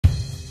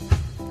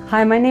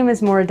Hi, my name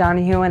is Maura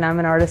Donahue and I'm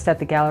an artist at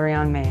the Gallery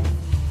on Main.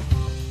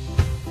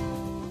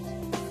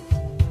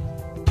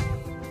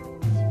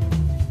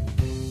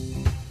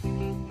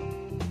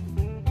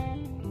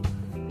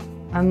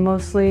 I'm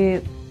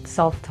mostly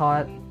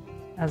self-taught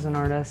as an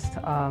artist.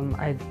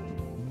 I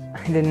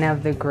didn't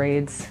have the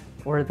grades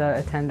or the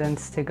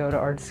attendance to go to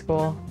art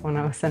school when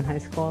I was in high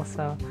school,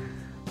 so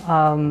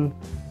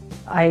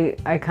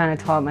I kind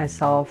of taught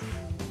myself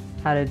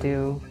how to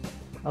do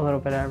a little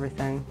bit of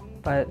everything,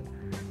 but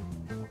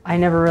I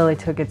never really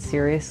took it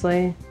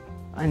seriously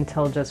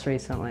until just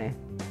recently.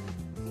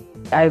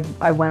 I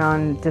went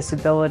on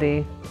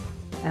disability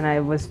and I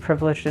was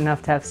privileged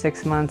enough to have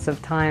 6 months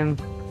of time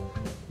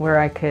where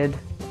I could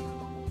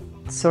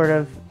sort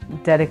of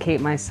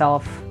dedicate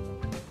myself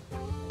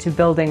to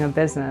building a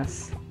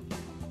business.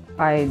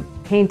 I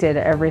painted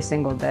every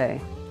single day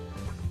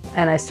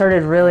and I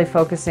started really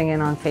focusing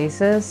in on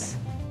faces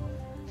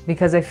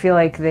because I feel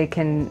like they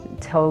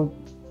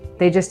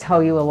just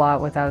tell you a lot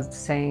without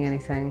saying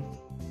anything.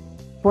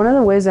 One of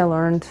the ways I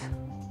learned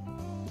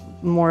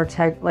more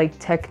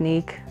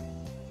technique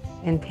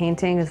in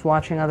painting is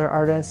watching other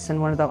artists,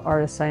 and one of the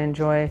artists I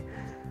enjoy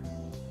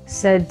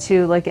said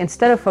to,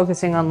 instead of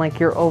focusing on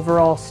your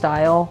overall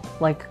style,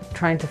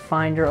 trying to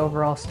find your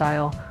overall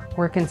style,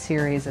 work in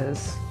series.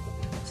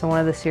 So one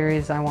of the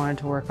series I wanted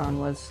to work on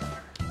was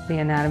the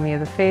anatomy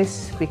of the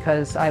face,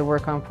 because I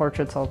work on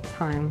portraits all the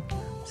time.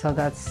 So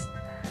that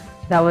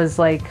was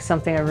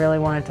something I really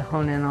wanted to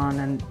hone in on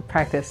and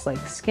practice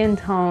skin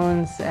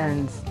tones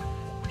and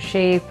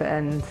shape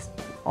and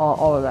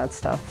all of that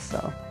stuff.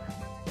 So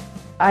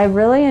I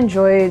really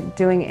enjoy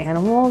doing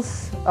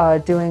animals,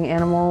 doing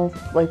animal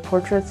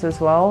portraits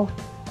as well.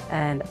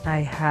 And I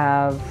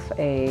have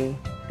a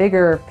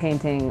bigger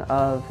painting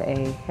of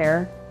a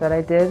hare that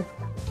I did.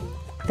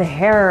 The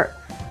hare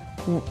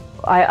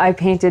I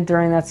painted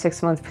during that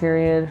 6-month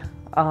period,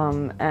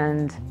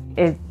 and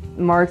it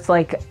marked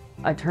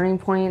a turning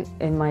point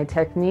in my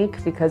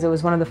technique because it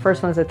was one of the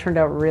first ones that turned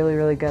out really,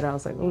 really good. I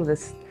was like, ooh,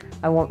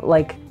 I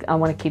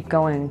want to keep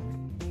going.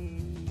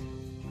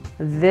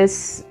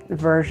 This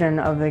version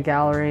of the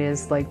gallery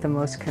is the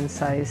most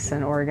concise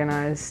and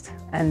organized,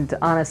 and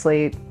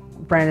honestly,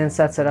 Brandon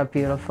sets it up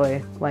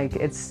beautifully.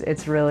 It's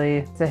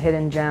a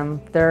hidden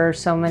gem. There are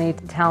so many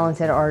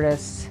talented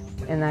artists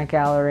in that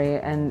gallery,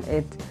 and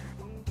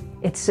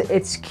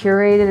it's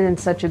curated in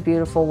such a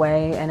beautiful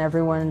way, and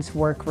everyone's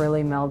work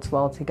really melds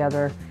well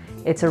together.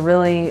 It's a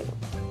really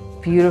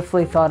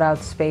beautifully thought out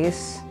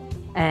space,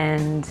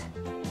 and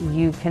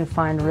you can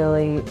find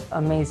really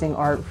amazing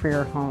art for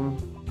your home.